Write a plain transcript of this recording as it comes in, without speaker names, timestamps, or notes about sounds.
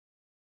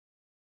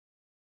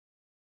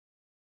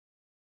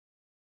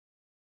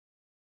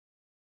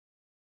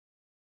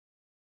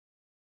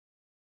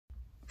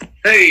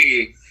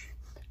Hey,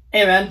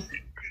 Hey man,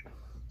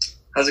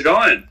 how's it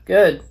going?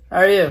 good. How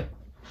are you?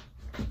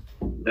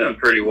 Doing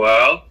pretty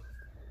well.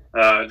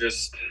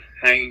 Just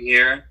hanging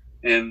here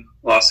in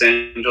Los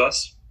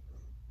Angeles.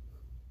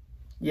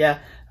 Yeah,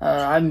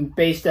 I'm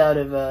based out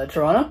of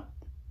Toronto.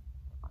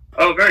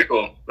 Oh, very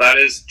cool. That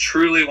is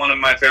truly one of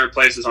my favorite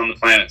places on the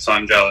planet, so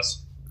I'm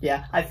jealous.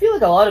 Yeah, I feel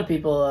like a lot of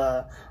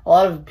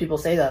people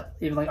say that,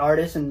 even like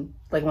artists, and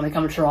like when they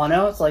come to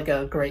Toronto, it's like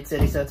a great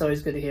city, so it's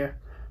always good to hear.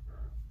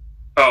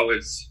 Oh,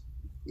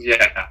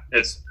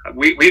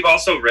 we've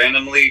also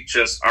randomly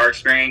just our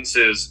experience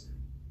is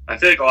I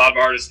feel like a lot of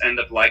artists end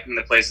up liking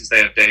the places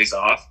they have days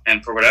off,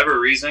 and for whatever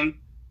reason,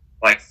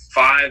 like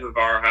five of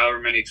our however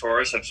many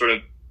tours have sort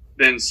of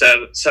been set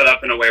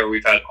up in a way where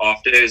we've had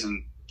off days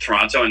in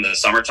Toronto in the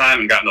summertime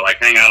and gotten to like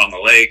hang out on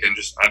the lake and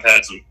just I've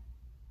had some.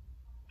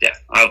 Yeah,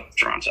 I love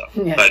Toronto,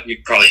 Yeah, but you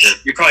probably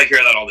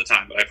hear that all the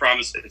time. But I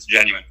promise it's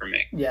genuine for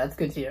me. yeah, it's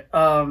good to hear.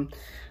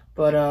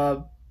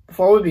 But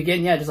before we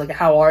begin, yeah, just like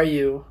how are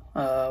you?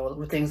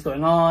 With things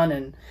going on,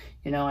 and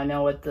I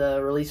know with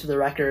the release of the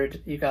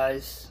record, you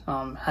guys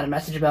had a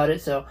message about it.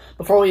 So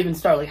before we even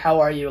start, like, how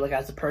are you, like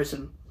as a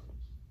person?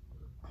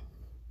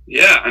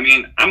 Yeah, I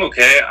mean, I'm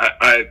okay.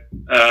 I've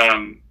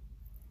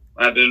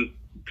been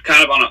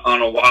kind of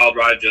on a wild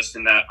ride, just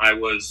in that I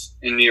was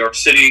in New York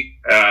City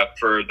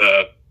for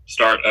the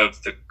start of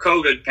the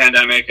COVID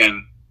pandemic,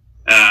 and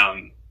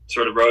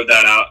sort of rode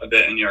that out a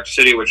bit in New York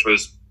City, which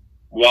was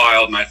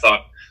wild. And I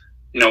thought,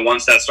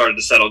 once that started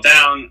to settle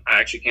down, I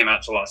actually came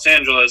out to Los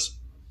Angeles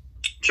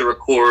to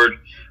record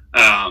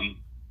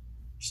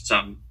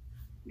some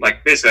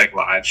basically like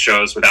live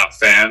shows without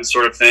fans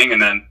sort of thing.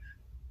 And then,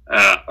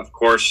 of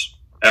course,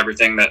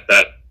 everything that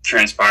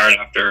transpired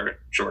after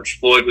George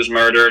Floyd was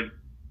murdered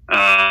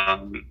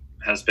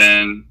has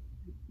been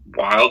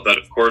wild. But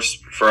of course,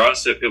 for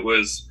us, it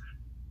was,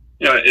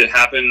 it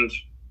happened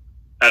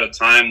at a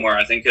time where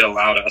I think it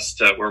allowed us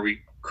to, where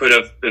we could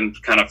have been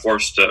kind of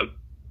forced to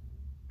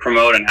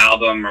promote an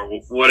album or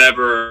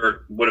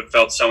whatever would have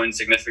felt so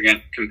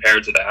insignificant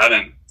compared to that.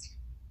 And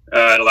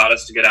it allowed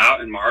us to get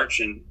out in March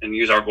and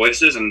use our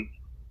voices and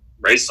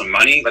raise some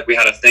money. Like, we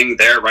had a thing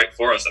there right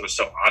for us that was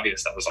so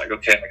obvious. That was like,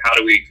 okay, like, how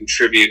do we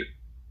contribute,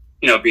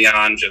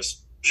 beyond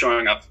just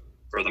showing up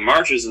for the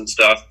marches and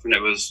stuff? And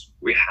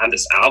we had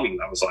this album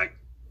that was like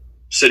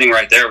sitting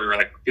right there. We were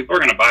like, people are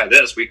going to buy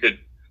this. We could,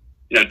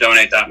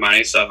 donate that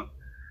money. So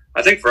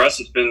I think for us,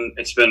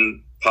 it's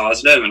been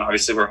positive, and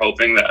obviously we're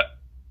hoping that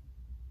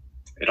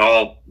it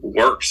all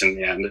works in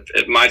the end.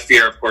 My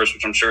fear, of course,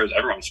 which I'm sure is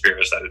everyone's fear,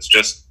 is that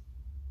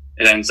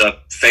it ends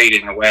up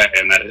fading away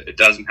and that it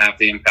doesn't have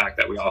the impact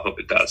that we all hope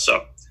it does.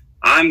 So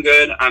I'm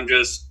good. I'm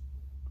just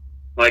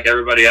like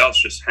everybody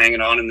else, just hanging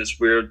on in this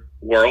weird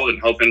world and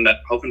hoping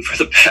for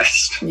the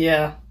best.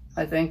 Yeah,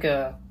 I think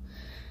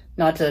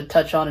not to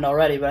touch on it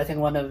already, but I think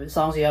one of the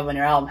songs you have on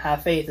your album,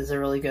 "Have Faith," is a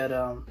really good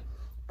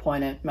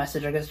poignant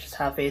message. I guess just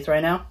have faith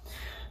right now.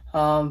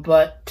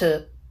 But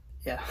to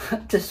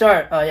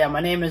start, my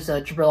name is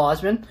Jabril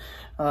Osman,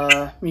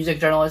 music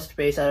journalist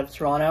based out of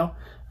Toronto.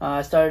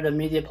 I started a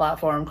media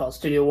platform called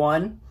Studio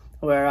One,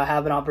 where I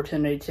have an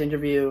opportunity to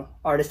interview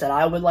artists that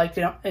I would like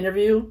to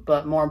interview,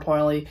 but more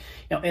importantly,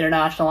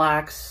 international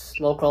acts,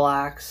 local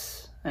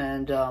acts,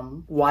 and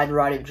wide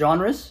variety of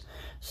genres.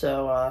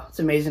 So it's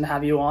amazing to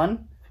have you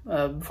on.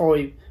 Before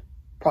we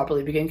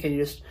properly begin, can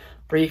you just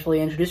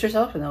briefly introduce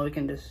yourself, and then we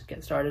can just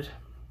get started?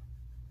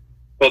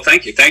 Well,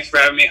 thank you. Thanks for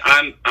having me.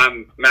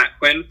 I'm Matt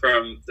Quinn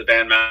from the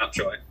band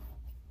Mountjoy.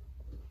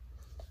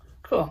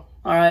 Cool.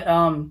 All right.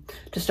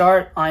 To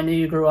start, I knew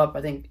you grew up,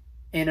 I think,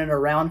 in and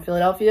around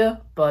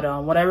Philadelphia, but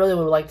what I really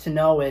would like to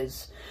know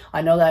is,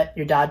 I know that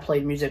your dad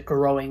played music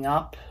growing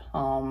up.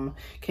 Can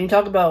you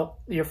talk about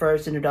your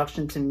first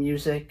introduction to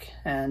music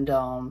and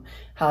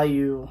how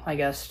you, I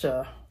guess,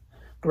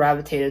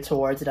 gravitated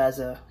towards it as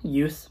a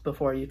youth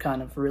before you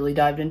kind of really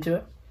dived into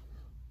it?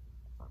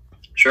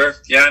 Sure.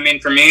 Yeah, I mean,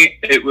 for me,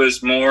 it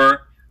was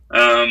more,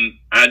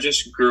 I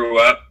just grew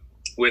up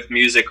with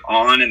music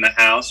on in the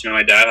house.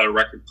 My dad had a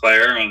record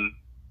player, and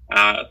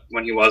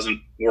when he wasn't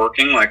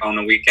working, like on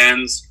the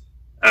weekends,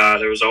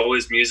 there was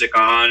always music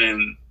on,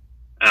 and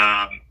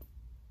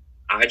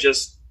I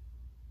just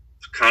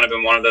kind of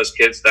been one of those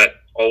kids that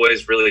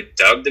always really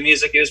dug the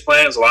music he was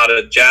playing. It was a lot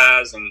of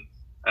jazz and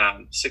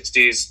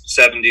 60s,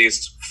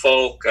 70s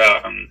folk,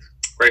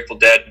 Grateful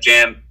Dead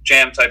jam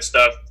type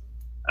stuff.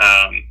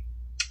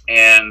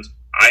 And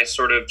I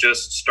sort of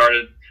just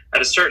started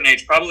at a certain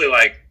age, probably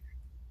like,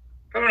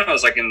 I don't know, I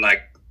was like in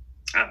like,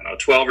 I don't know,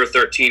 12 or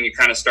 13, you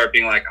kind of start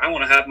being like, I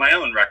want to have my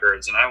own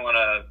records and I want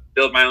to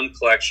build my own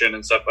collection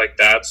and stuff like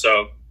that.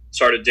 So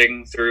started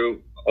digging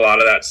through a lot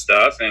of that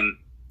stuff and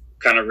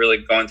kind of really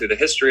going through the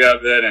history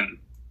of it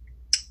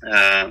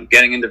and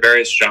getting into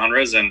various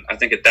genres. And I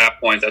think at that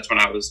point, that's when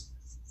I was,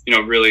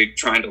 really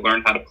trying to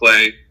learn how to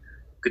play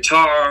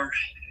guitar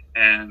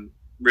and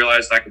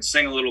realized I could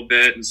sing a little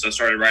bit. And so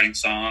started writing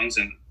songs.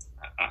 And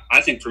I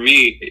think for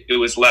me, it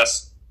was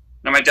less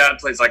Now, my dad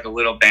plays like a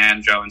little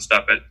banjo and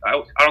stuff, but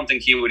I don't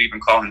think he would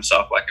even call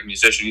himself like a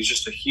musician. He's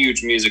just a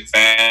huge music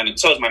fan, and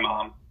so is my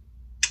mom.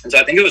 And so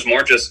I think it was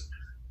more just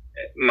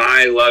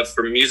my love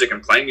for music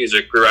and playing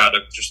music grew out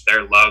of just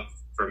their love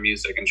for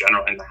music in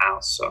general in the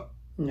house. So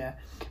yeah,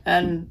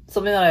 and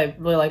something that I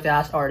really like to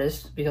ask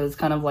artists, because it's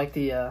kind of like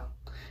the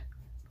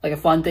like a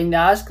fun thing to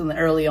ask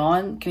early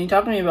on. Can you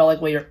talk to me about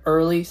like what your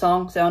early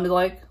song sounded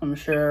like? I'm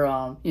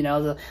sure you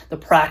know the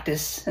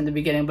practice in the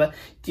beginning, but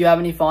do you have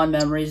any fond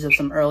memories of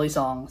some early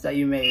songs that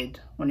you made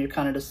when you're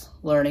kind of just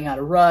learning how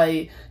to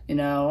write, you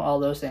know, all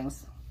those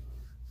things?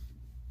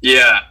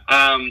 Yeah,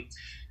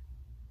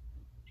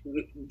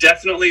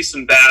 definitely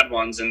some bad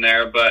ones in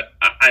there, but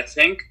I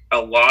think a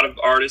lot of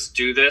artists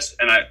do this,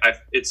 and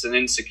it's an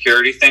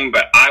insecurity thing,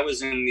 but I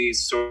was in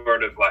these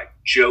sort of like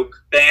joke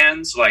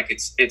bands, like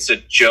it's a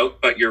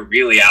joke, but you're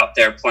really out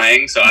there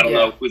playing, so I don't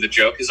know who the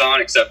joke is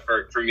on except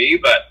for me,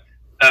 but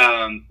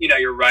you know,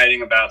 you're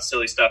writing about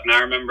silly stuff. And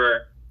I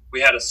remember we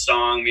had a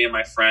song, me and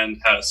my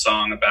friend had a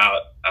song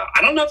about,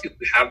 I don't know if you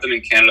have them in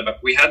Canada, but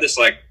we had this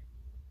like,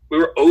 we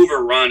were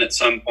overrun at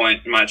some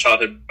point in my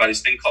childhood by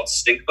this thing called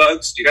stink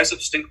bugs. Do you guys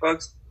have stink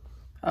bugs?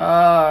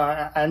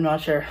 I'm not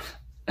sure.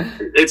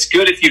 It's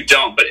good if you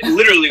don't, but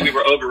literally we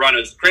were overrun. It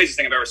was the craziest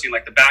thing I've ever seen.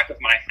 Like the back of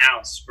my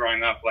house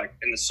growing up, like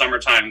in the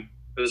summertime,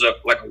 it was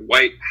like a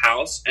white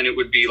house, and it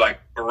would be like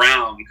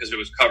brown because it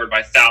was covered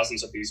by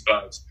thousands of these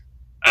bugs.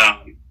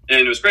 And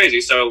it was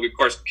crazy. So we, of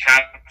course,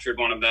 captured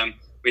one of them.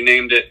 We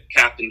named it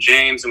Captain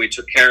James, and we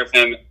took care of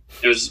him.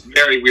 It was a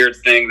very weird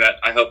thing that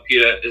I hope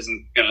PETA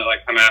isn't going to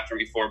like come after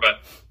me for, but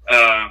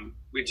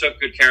we took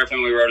good care of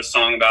him. We wrote a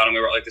song about him. We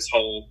wrote like this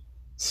whole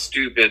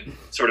stupid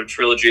sort of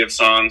trilogy of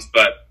songs,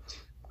 but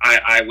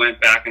I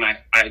went back and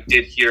I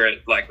did hear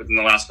it like within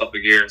the last couple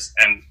of years,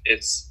 and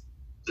it's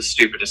the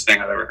stupidest thing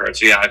I've ever heard.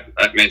 So yeah,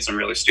 I've made some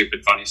really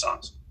stupid, funny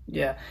songs.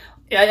 Yeah,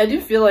 I do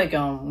feel like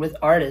with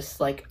artists,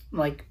 like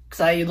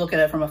because I look at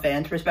it from a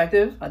fan's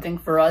perspective. I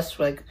think for us,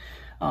 like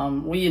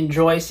we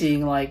enjoy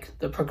seeing like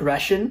the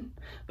progression,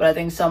 but I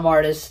think some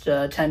artists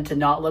tend to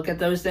not look at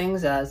those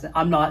things as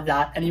I'm not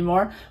that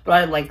anymore. But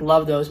I like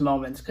love those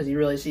moments because you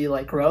really see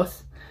like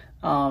growth.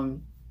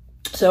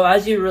 So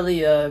as you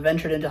really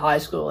ventured into high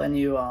school and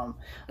you, I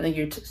think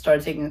you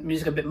started taking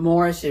music a bit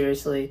more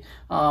seriously,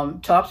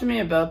 talk to me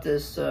about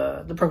this,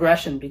 the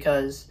progression,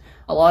 because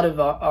a lot of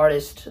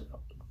artists,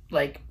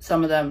 like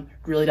some of them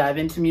really dive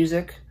into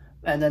music,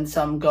 and then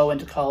some go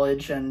into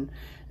college and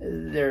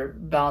they're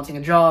balancing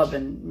a job,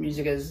 and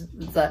music is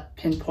that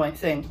pinpoint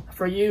thing.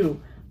 For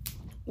you,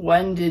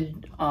 when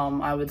did,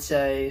 I would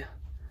say,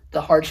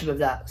 the hardship of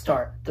that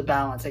start, the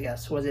balance, I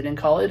guess? Was it in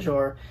college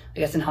or I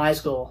guess in high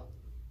school?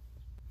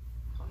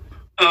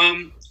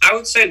 I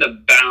would say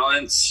the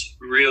balance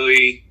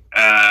really,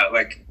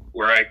 like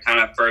where I kind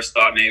of first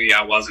thought maybe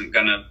I wasn't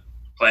going to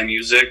play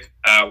music,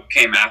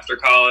 came after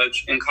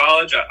college. In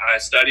college, I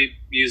studied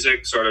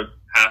music sort of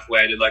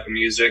halfway. I did like a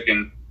music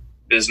and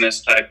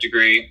business type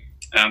degree.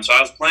 So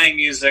I was playing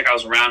music, I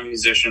was around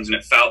musicians, and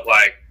it felt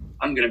like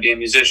I'm going to be a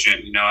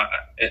musician, you know,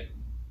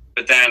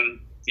 but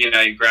then, you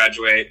know, you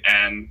graduate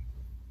and,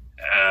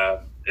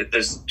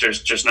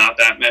 there's just not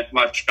that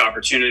much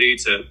opportunity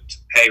to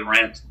pay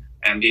rent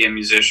and be a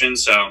musician.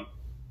 So,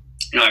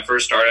 you know, I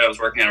first started, I was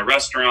working at a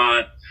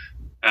restaurant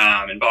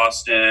in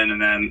Boston,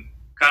 and then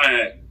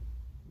kind of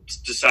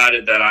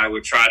decided that I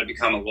would try to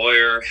become a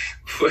lawyer,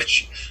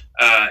 which,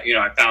 you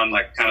know, I found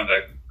like kind of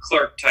a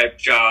clerk type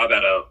job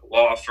at a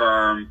law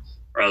firm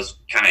where I was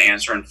kind of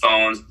answering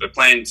phones, but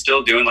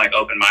still doing like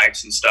open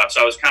mics and stuff.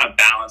 So I was kind of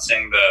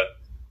balancing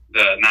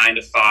the 9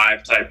 to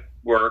 5 type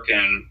work.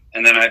 And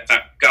then I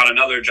got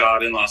another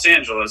job in Los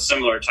Angeles,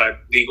 similar type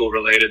legal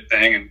related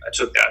thing. And I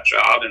took that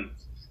job, and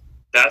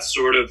that's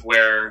sort of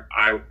where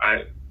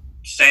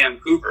Sam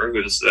Cooper,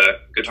 who's the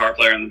guitar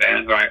player in the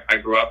band who I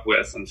grew up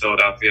with in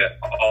Philadelphia,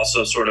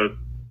 also sort of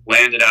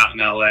landed out in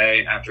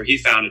LA after he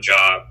found a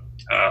job,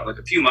 like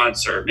a few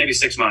months or maybe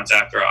 6 months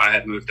after I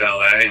had moved to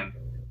LA. And,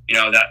 you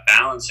know, that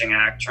balancing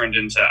act turned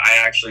into, I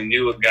actually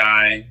knew a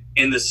guy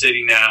in the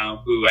city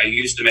now who I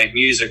used to make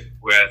music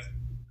with.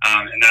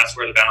 And that's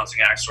where the balancing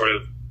act sort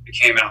of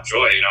became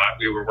Mountjoy. You know,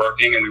 we were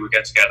working and we would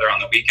get together on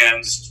the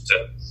weekends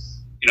to,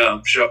 you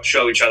know,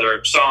 show each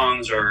other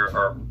songs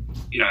or,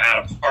 you know,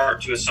 add a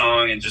part to a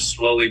song, and just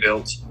slowly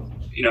built,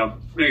 you know,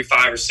 maybe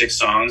 5 or 6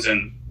 songs.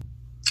 And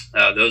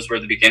those were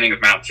the beginning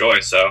of Mountjoy.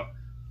 So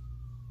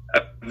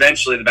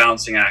eventually the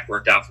balancing act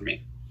worked out for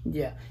me.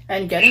 Yeah.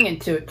 And getting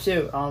into it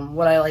too,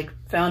 what I like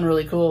found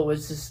really cool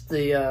was just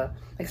the,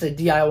 like I said,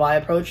 DIY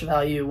approach of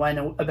how you went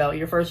about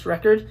your first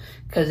record,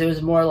 because it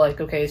was more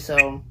like, okay,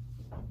 so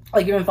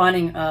like even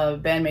finding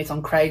bandmates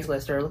on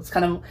Craigslist, or it's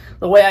kind of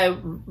the way I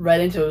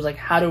read into it was like,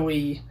 how do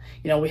we,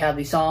 you know, we have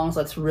these songs,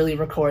 let's really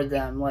record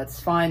them, let's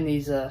find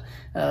these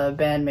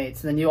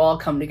bandmates, and then you all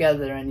come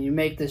together and you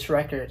make this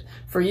record.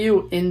 For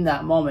you in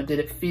that moment, did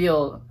it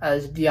feel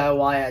as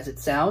DIY as it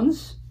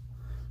sounds?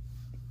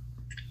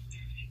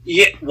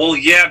 Yeah, well,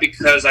 yeah,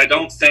 because I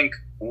don't think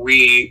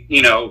we,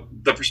 you know,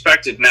 the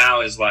perspective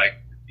now is like,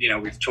 you know,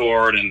 we've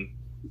toured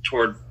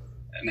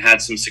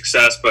had some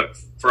success. But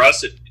for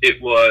us,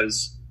 it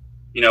was,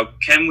 you know,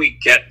 can we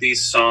get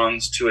these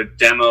songs to a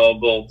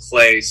demoable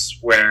place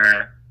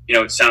where, you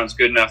know, it sounds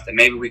good enough that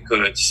maybe we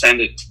could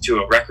send it to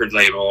a record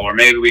label, or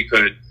maybe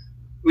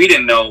we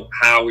didn't know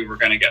how we were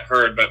going to get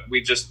heard, but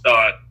we just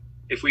thought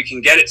if we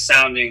can get it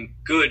sounding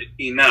good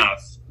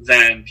enough,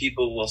 then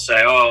people will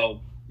say,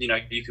 oh, you know,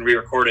 you can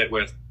re-record it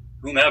with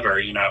whomever,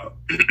 you know,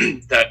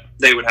 that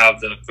they would have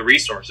the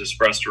resources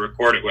for us to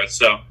record it with.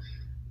 So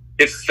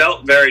it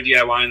felt very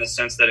DIY in the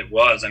sense that it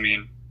was. I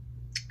mean,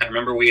 I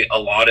remember we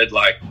allotted,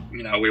 like,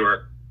 you know, we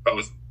were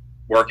both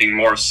working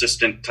more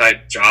assistant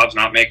type jobs,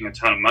 not making a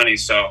ton of money.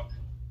 So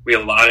we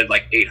allotted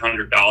like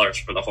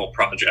 $800 for the whole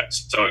project.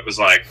 So it was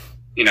like,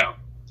 you know,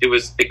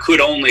 it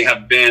could only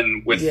have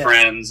been with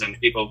friends and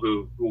people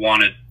who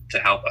wanted to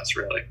help us,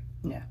 really.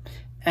 Yeah.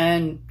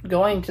 And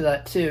going to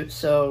that too,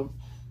 so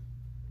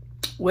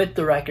with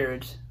the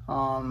record,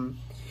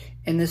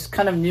 in this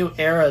kind of new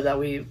era that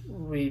we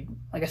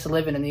I guess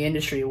live in the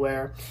industry,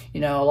 where,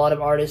 you know, a lot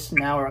of artists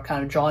now are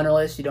kind of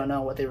genreless. You don't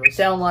know what they really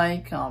sound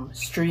like.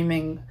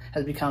 Streaming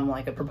has become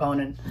like a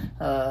proponent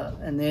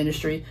in the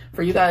industry.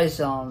 For you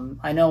guys,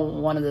 I know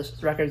one of the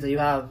records that you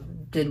have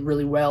did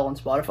really well on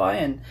Spotify,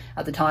 and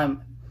at the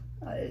time,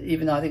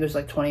 even though I think it was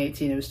like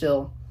 2018, it was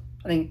still,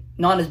 I think,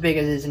 not as big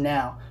as it is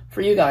now. For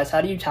you guys,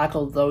 how do you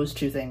tackle those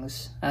two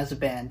things as a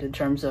band in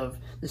terms of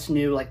this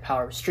new like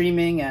power of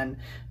streaming and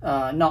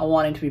not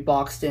wanting to be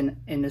boxed in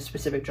a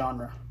specific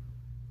genre?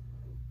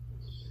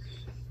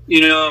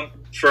 You know,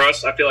 for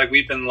us, I feel like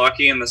we've been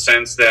lucky in the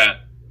sense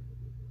that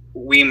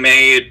we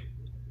made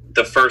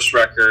the first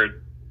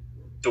record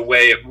the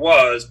way it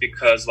was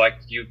because, like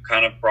you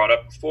kind of brought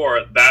up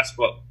before, that's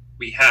what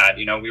we had.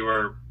 You know,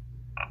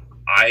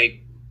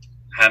 I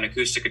had an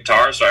acoustic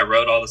guitar, so I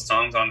wrote all the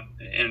songs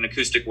in an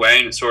acoustic way,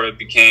 and it sort of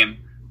became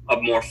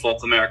a more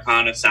folk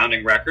Americana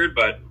sounding record.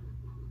 But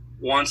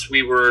once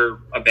we were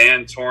a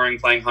band touring,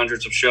 playing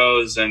hundreds of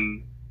shows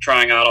and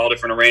trying out all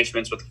different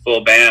arrangements with the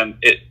full band,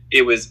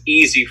 it was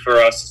easy for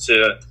us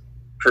to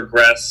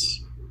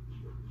progress,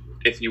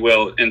 if you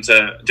will,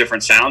 into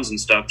different sounds and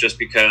stuff, just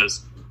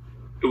because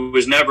it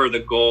was never the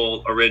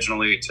goal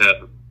originally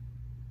to,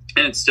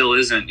 and it still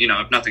isn't, you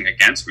know, nothing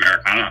against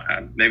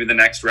Americana. Maybe the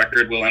next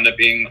record will end up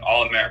being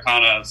all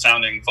Americana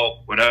sounding folk,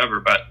 whatever.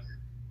 But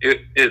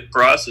it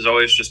for us has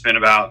always just been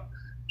about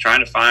trying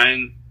to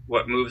find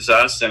what moves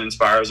us and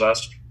inspires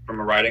us from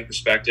a writing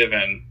perspective.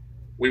 And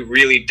we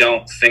really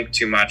don't think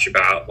too much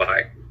about,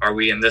 like, are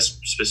we in this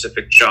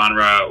specific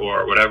genre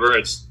or whatever.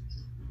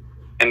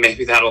 And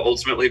maybe that'll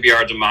ultimately be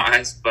our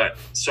demise. But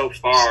so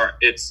far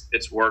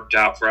it's worked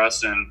out for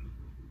us. And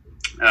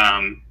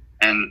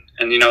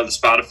you know, the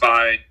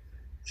Spotify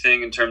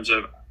thing in terms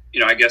of, you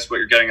know, I guess what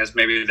you're getting is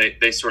maybe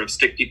they sort of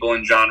stick people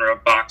in genre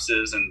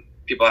boxes and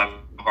people have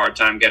a hard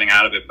time getting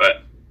out of it.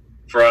 But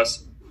for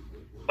us,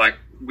 like,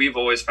 we've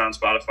always found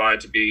Spotify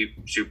to be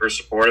super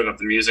supportive of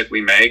the music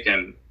we make,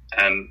 and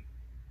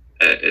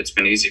it's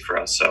been easy for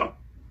us. So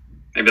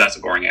maybe that's a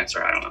boring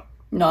answer. I don't know.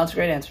 No, it's a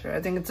great answer.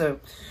 I think it's a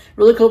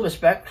really cool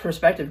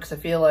perspective because I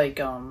feel like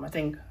I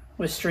think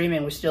with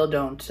streaming we still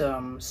don't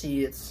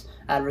see its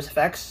adverse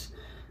effects.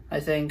 I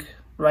think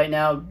right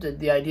now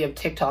the idea of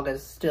TikTok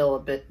is still a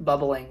bit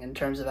bubbling in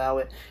terms of how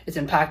it's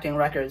impacting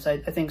records. I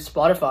think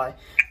Spotify,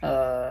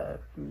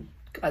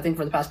 I think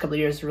for the past couple of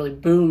years, really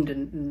boomed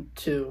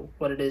into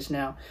what it is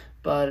now.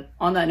 But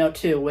on that note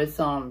too, with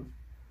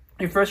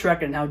your first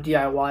record and how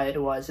DIY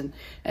it was,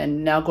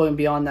 and now going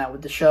beyond that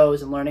with the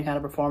shows and learning how to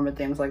perform and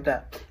things like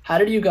that, how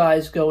did you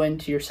guys go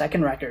into your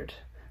second record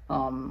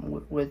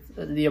with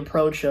the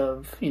approach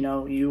of, you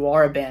know, you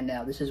are a band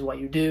now, this is what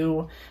you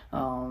do?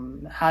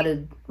 How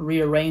did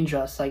Rearrange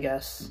Us, I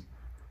guess,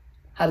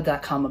 how did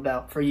that come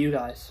about for you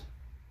guys?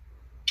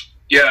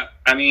 Yeah,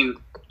 I mean,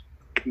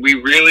 we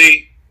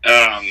really,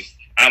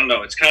 I don't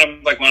know, it's kind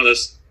of like one of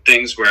those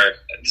things where,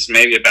 this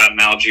may be a bad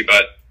analogy,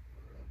 but,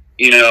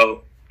 you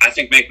know, I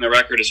think making a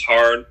record is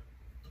hard,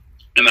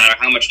 no matter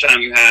how much time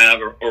you have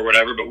or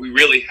whatever, but we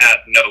really had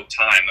no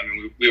time. I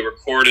mean, we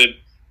recorded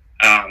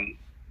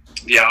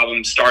the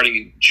album starting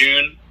in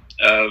June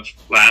of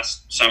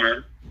last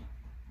summer,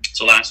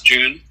 so last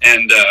June,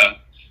 and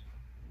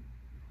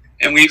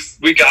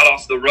we got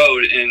off the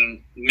road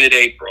in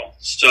mid-April.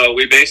 So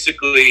we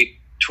basically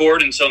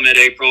toured until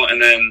mid-April,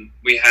 and then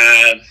we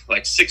had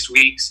like 6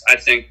 weeks, I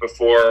think,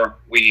 before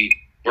we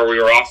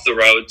were off the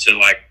road to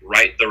like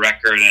write the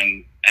record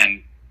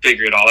and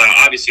figure it all out.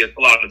 Obviously, a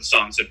lot of the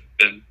songs have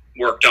been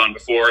worked on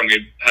before, and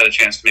we had a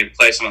chance to maybe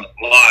play some of them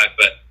live,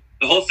 but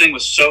the whole thing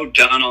was so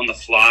done on the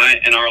fly,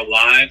 and our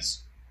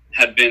lives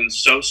had been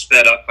so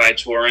sped up by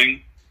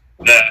touring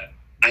that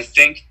I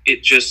think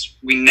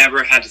we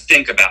never had to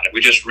think about it.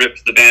 We just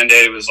ripped the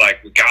Band-Aid. It was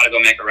like, we got to go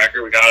make a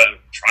record. We got to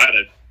try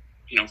to,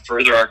 you know,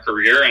 further our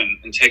career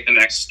and take the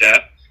next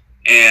step.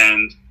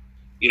 And,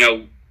 you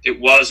know, it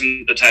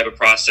wasn't the type of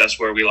process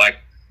where we went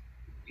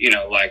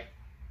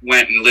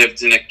and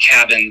lived in a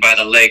cabin by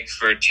the lake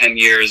for 10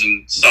 years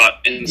and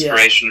sought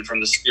inspiration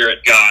from the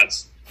spirit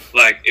gods.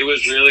 Like, it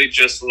was really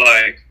just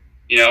like,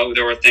 you know,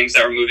 there were things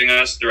that were moving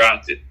us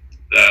throughout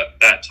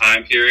that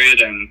time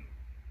period, and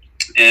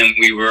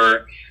we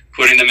were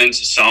putting them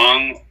into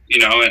song, you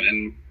know,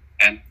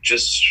 and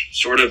just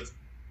sort of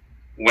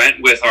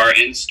went with our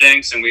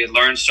instincts, and we had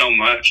learned so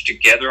much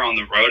together on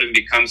the road and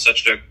become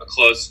such a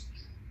close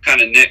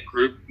kind of knit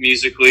group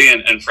musically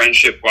and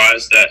friendship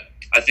wise that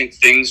I think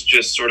things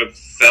just sort of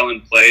fell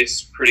in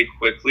place pretty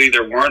quickly.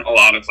 There weren't a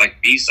lot of like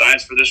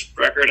B-sides for this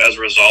record as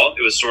a result.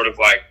 It was sort of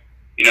like,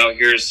 you know,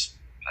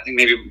 I think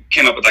maybe we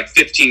came up with like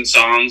 15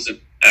 songs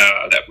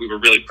that we were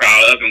really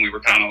proud of, and we were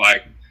kind of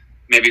like,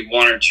 maybe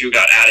one or two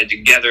got added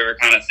together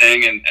kind of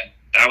thing, and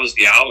that was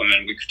the album.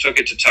 And we took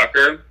it to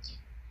Tucker,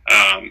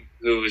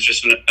 who was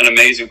just an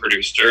amazing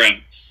producer,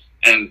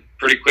 and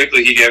pretty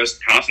quickly he gave us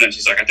confidence.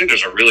 He's like, I think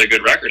there's a really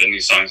good record in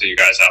these songs that you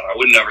guys have. I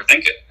wouldn't ever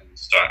think it. And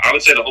so I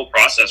would say the whole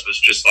process was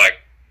just like,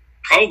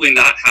 probably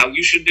not how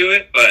you should do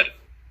it, but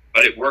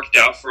it worked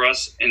out for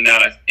us in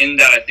that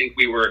I think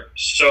we were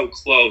so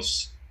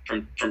close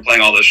from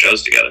playing all those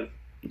shows together.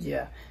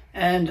 Yeah.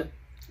 And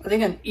I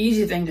think an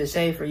easy thing to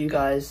say for you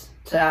guys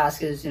to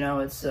ask is, you know,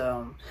 it's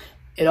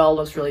it all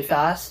looks really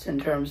fast in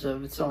terms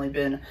of it's only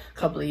been a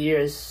couple of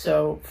years.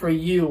 So for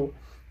you,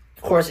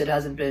 of course, it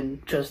hasn't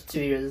been just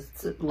 2 years.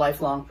 It's a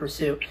lifelong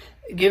pursuit.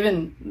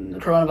 Given the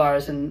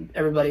coronavirus and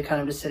everybody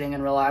kind of just sitting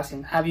and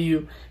relaxing, have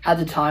you had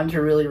the time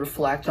to really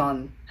reflect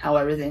on how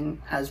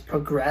everything has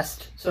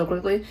progressed so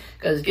quickly?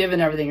 Because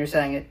given everything you're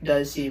saying, it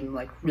does seem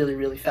like really,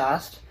 really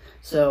fast.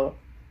 So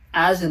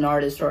as an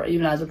artist or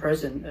even as a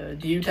person,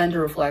 do you tend to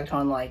reflect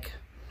on like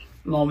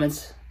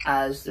moments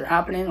as they're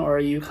happening, or are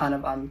you kind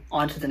of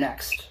on to the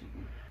next?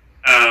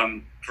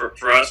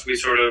 For us, we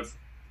sort of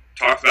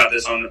talked about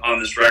this on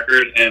this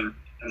record, and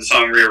the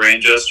song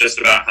Rearrange Us, just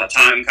about how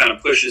time kind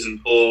of pushes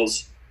and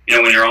pulls. You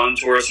know, when you're on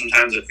tour,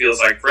 sometimes it feels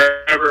like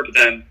forever, but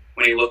then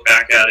when you look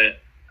back at it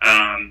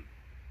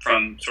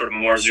from sort of a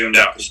more zoomed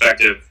out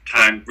perspective,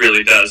 time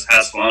really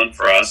has flown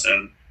for us,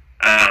 and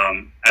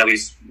at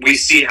least we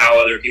see how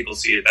other people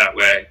see it that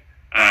way,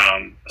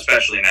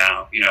 especially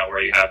now, you know,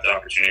 where you have the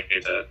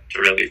opportunity to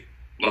really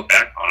look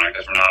back on it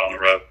because we're not on the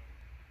road.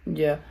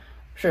 Yeah,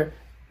 sure.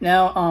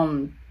 Now,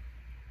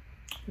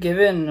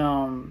 given,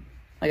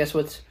 I guess,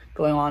 what's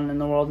going on in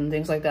the world and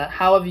things like that,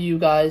 how have you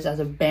guys as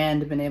a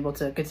band been able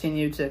to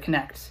continue to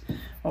connect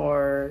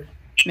or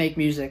make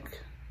music?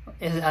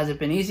 Has it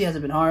been easy? Has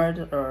it been hard?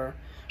 Or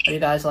are you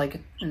guys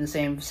like in the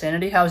same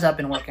vicinity? How has that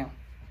been working?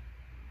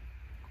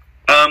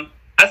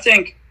 I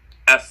think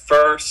at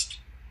first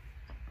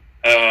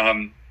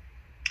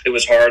it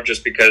was hard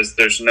just because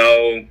there's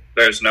no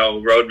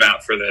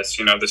roadmap for this.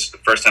 You know, this is the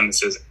first time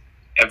this has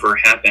ever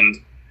happened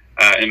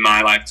in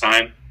my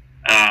lifetime.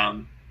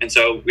 And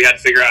so we had to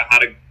figure out how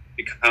to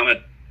become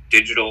a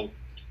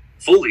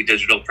fully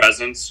digital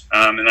presence.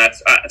 And I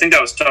think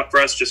that was tough for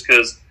us just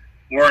because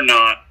we're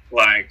not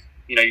like,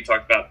 you know, you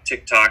talked about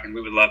TikTok and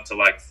we would love to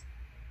like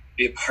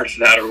be a part of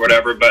that or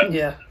whatever, but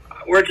yeah,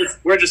 we're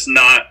just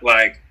not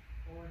like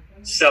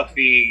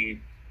selfie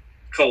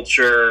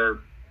culture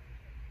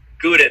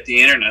good at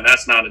the internet.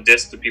 That's not a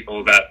diss to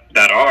people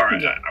that are.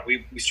 Yeah.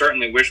 We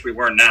certainly wish we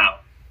were now.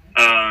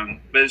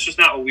 But it's just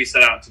not what we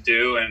set out to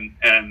do,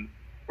 and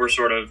we're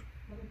sort of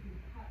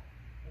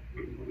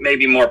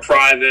maybe more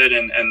private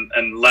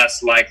and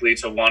less likely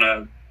to want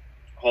to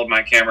hold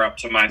my camera up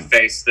to my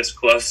face this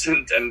close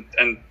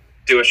and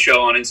do a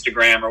show on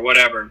Instagram or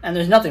whatever. And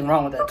there's nothing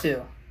wrong with that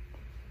too.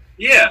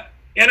 Yeah.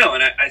 You know,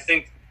 and I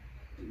think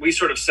we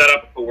sort of set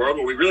up a world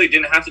where we really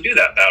didn't have to do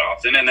that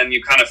often. And then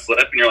you kind of flip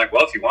and you're like,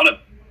 well, if you want to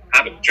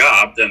have a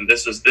job, then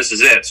this is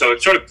it. So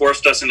it sort of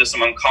forced us into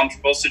some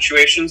uncomfortable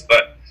situations,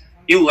 but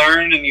you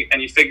learn and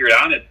you figure it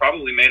out. And it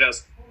probably made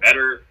us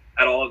better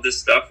at all of this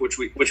stuff, which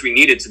we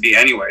needed to be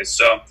anyways.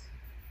 So,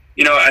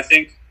 you know, I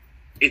think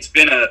it's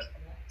been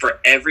for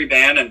every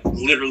band and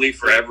literally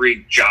for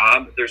every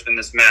job, there's been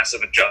this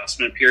massive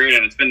adjustment period,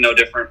 and it's been no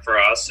different for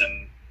us.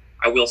 And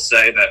I will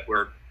say that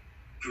we're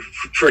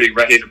pretty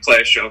ready to play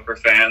a show for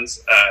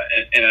fans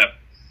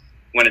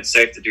when it's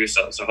safe to do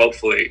so. So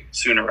hopefully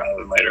sooner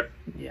rather than later.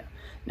 Yeah.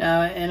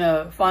 Now, in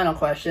a final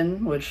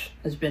question, which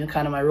has been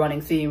kind of my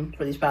running theme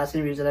for these past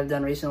interviews that I've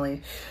done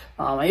recently,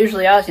 I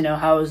usually ask, you know,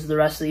 how is the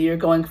rest of the year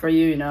going for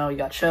you? You know, you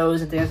got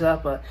shows and things like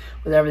that, but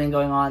with everything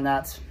going on,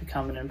 that's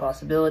become an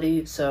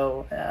impossibility.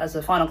 So as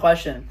a final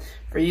question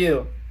for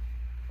you,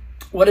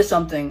 what is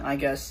something, I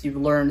guess, you've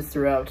learned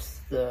throughout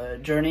the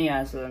journey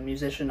as a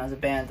musician, as a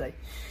band, that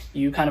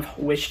you kind of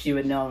wished you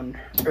had known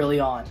early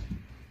on?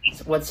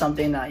 So what's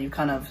something that you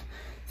kind of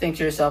think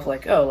to yourself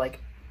like, oh, like,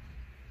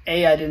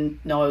 A, I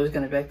didn't know I was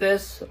going to be like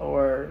this,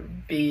 or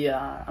B,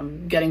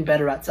 I'm getting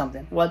better at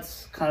something.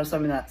 What's kind of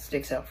something that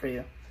sticks out for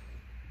you?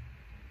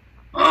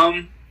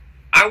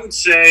 I would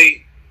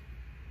say,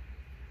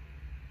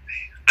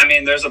 I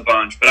mean, there's a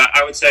bunch, but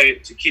I would say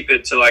to keep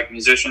it to like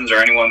musicians or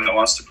anyone that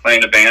wants to play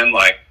in a band,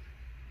 like,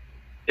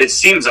 it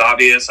seems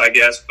obvious, I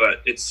guess,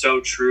 but it's so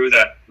true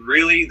that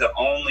really the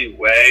only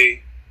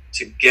way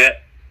to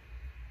get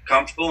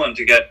comfortable and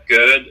to get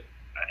good,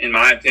 in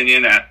my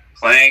opinion, at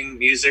playing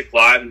music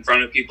live in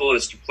front of people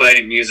is to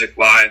play music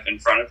live in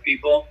front of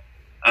people.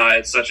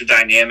 It's such a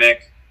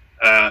dynamic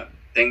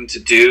thing to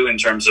do in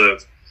terms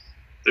of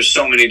there's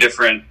so many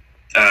different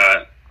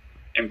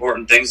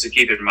important things to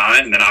keep in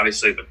mind, and then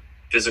obviously the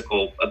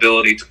physical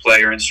ability to play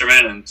your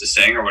instrument and to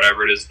sing or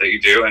whatever it is that you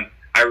do. And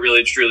I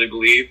really truly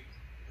believe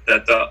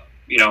that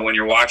when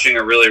you're watching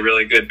a really,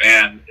 really good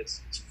band,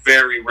 it's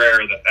very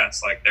rare that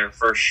that's like their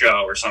first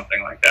show or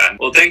something like that.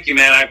 Well, thank you,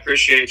 man. I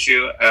appreciate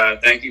you.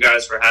 Thank you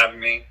guys for having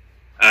me.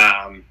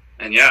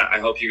 And yeah, I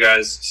hope you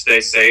guys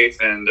stay safe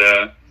and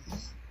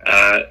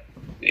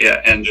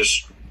and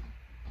just,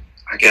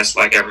 I guess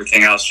like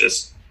everything else,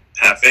 just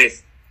have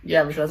faith.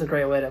 Yeah, that's a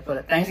great way to put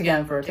it. Thanks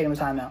again for taking the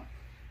time out.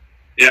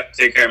 Yep.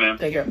 Take care, man.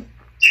 Take care.